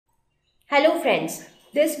Hello friends,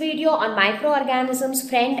 this video on microorganisms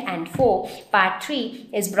friend and foe part 3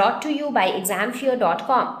 is brought to you by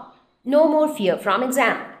examfear.com. No more fear from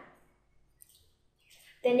exam.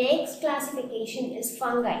 The next classification is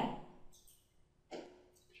fungi.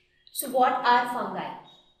 So what are fungi?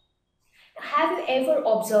 Have you ever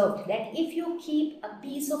observed that if you keep a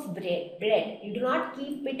piece of bread, you do not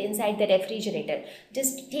keep it inside the refrigerator.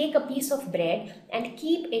 Just take a piece of bread and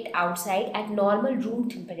keep it outside at normal room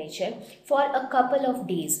temperature for a couple of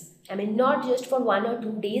days. I mean, not just for 1 or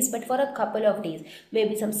 2 days, but for a couple of days,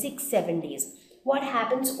 maybe some 6-7 days. What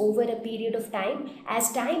happens over a period of time?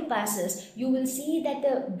 As time passes, you will see that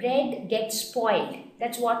the bread gets spoiled.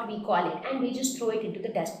 That's what we call it, and we just throw it into the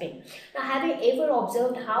dustbin. Now, have you ever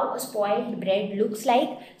observed how a spoiled bread looks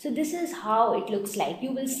like? So this is how it looks like.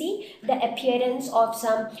 You will see the appearance of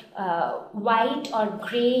some white or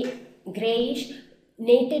grayish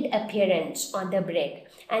naked appearance on the bread,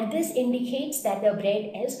 and this indicates that the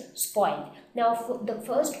bread is spoiled. Now the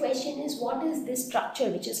first question is, what is this structure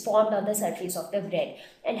which is formed on the surface of the bread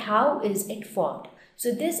and how is it formed?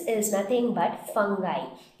 So this is nothing but fungi.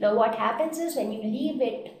 Now what happens is, when you leave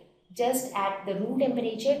it just at the room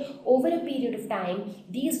temperature, over a period of time,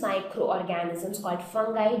 these microorganisms called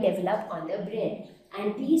fungi develop on the bread,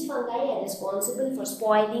 and these fungi are responsible for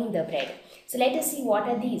spoiling the bread. So let us see what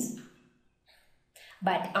are these.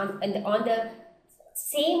 But on the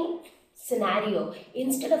same scenario,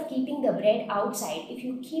 instead of keeping the bread outside, if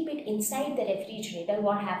you keep it inside the refrigerator,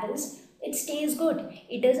 what happens? It stays good.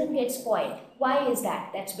 It doesn't get spoiled. Why is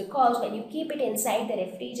that? That's because when you keep it inside the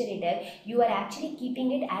refrigerator, you are actually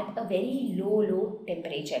keeping it at a very low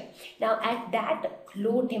temperature. Now at that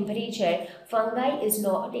low temperature, fungi is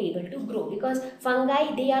not able to grow, because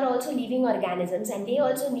fungi, they are also living organisms and they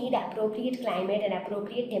also need appropriate climate and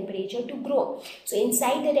appropriate temperature to grow. So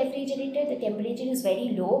inside the refrigerator, the temperature is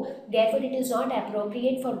very low, therefore it is not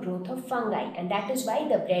appropriate for growth of fungi, and that is why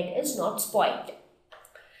the bread is not spoiled.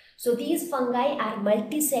 So these fungi are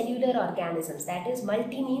multicellular organisms. That is,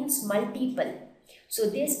 multi means multiple. So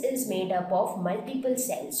this is made up of multiple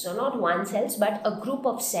cells. So not one cells, but a group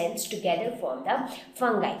of cells together form the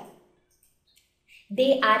fungi.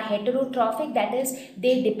 They are heterotrophic, that is,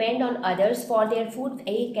 they depend on others for their food.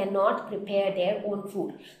 They cannot prepare their own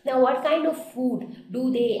food. Now what kind of food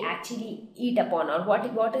do they actually eat upon, or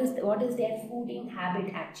what is their fooding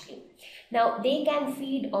habit actually? Now they can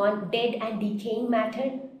feed on dead and decaying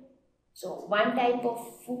matter. So one type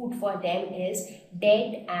of food for them is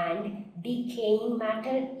dead and decaying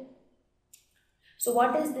matter. So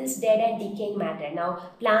what is this dead and decaying matter?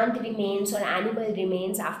 Now plant remains or animal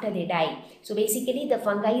remains after they die. So basically the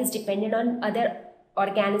fungi is dependent on other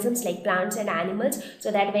organisms like plants and animals,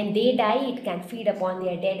 so that when they die, it can feed upon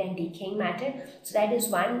their dead and decaying matter. So that is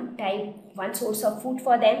one source of food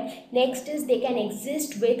for them. Next is, they can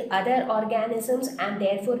exist with other organisms and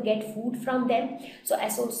therefore get food from them. So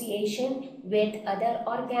association with other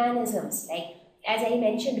organisms, like as I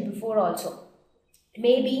mentioned before also,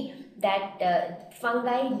 maybe that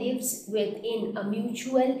fungi lives within a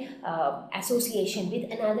mutual association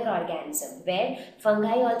with another organism, where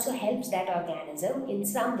fungi also helps that organism in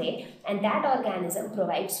some way, and that organism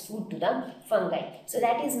provides food to the fungi. So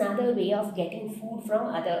that is another way of getting food from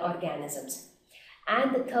other organisms.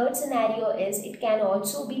 And the third scenario is, it can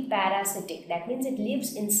also be parasitic. That means it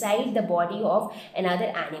lives inside the body of another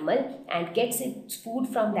animal and gets its food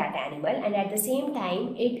from that animal, and at the same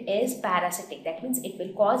time it is parasitic. That means it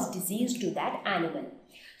will cause disease to that animal.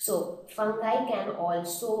 So fungi can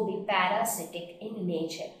also be parasitic in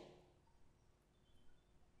nature.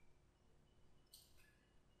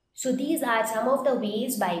 So these are some of the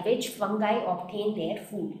ways by which fungi obtain their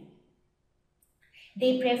food.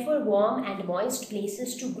 They prefer warm and moist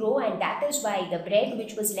places to grow, and that is why the bread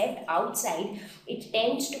which was left outside, it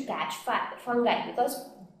tends to catch fungi, because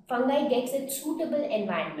fungi gets a suitable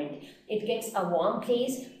environment. It gets a warm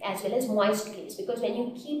place as well as moist place, because when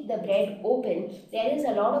you keep the bread open, there is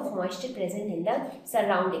a lot of moisture present in the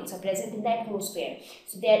surroundings or present in the atmosphere.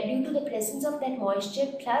 So there, due to the presence of that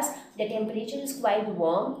moisture plus the temperature is quite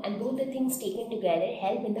warm, and both the things taken together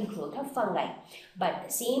help in the growth of fungi. But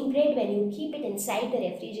the same bread, when you keep it inside the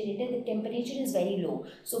refrigerator, the temperature is very low.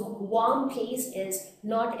 So warm place is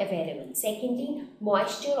not available. Secondly,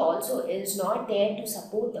 moisture also is not there to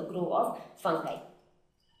support the growth of fungi.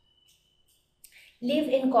 Live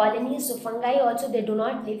in colonies. So fungi also, they do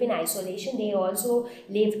not live in isolation. They also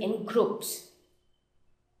live in groups.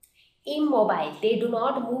 Immobile, they do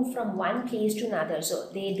not move from one place to another.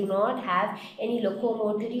 So they do not have any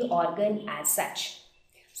locomotory organ as such.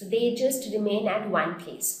 So they just remain at one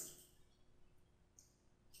place.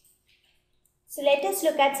 So let us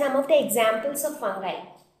look at some of the examples of fungi.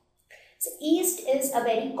 So yeast is a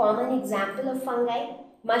very common example of fungi.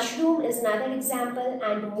 Mushroom is another example,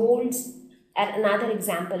 and molds are another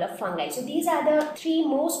example of fungi. So these are the three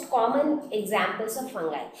most common examples of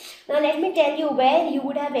fungi. Now let me tell you where you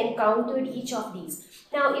would have encountered each of these.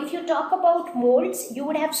 Now if you talk about molds, you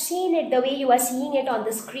would have seen it the way you are seeing it on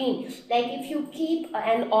the screen. Like if you keep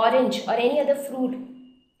an orange or any other fruit,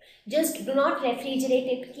 just do not refrigerate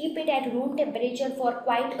it, keep it at room temperature for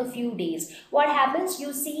quite a few days. What happens?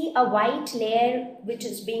 You see a white layer which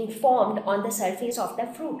is being formed on the surface of the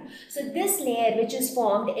fruit. So this layer which is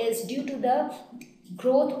formed is due to the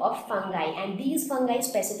growth of fungi, and these fungi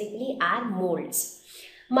specifically are molds.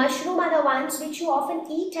 Mushroom are the ones which you often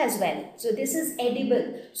eat as well. So this is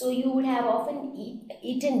edible. So you would have often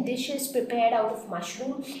eaten dishes prepared out of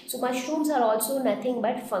mushroom. So mushrooms are also nothing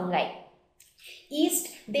but fungi. Yeast,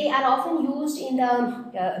 they are often used in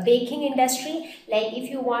the baking industry, like if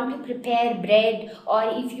you want to prepare bread or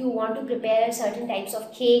if you want to prepare certain types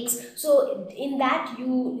of cakes. So in that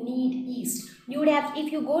you need yeast. You would have,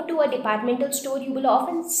 if you go to a departmental store, you will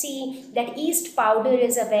often see that yeast powder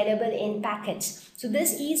is available in packets. So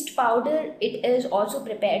this yeast powder, it is also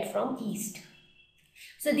prepared from yeast.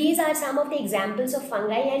 So these are some of the examples of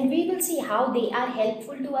fungi, and we will see how they are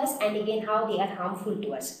helpful to us and again how they are harmful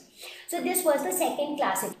to us. So this was the second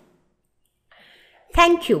class.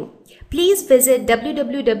 Thank you. Please visit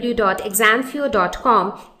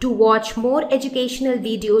www.examfear.com to watch more educational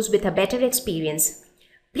videos with a better experience.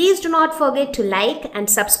 Please do not forget to like and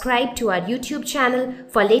subscribe to our YouTube channel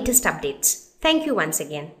for latest updates. Thank you once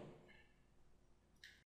again.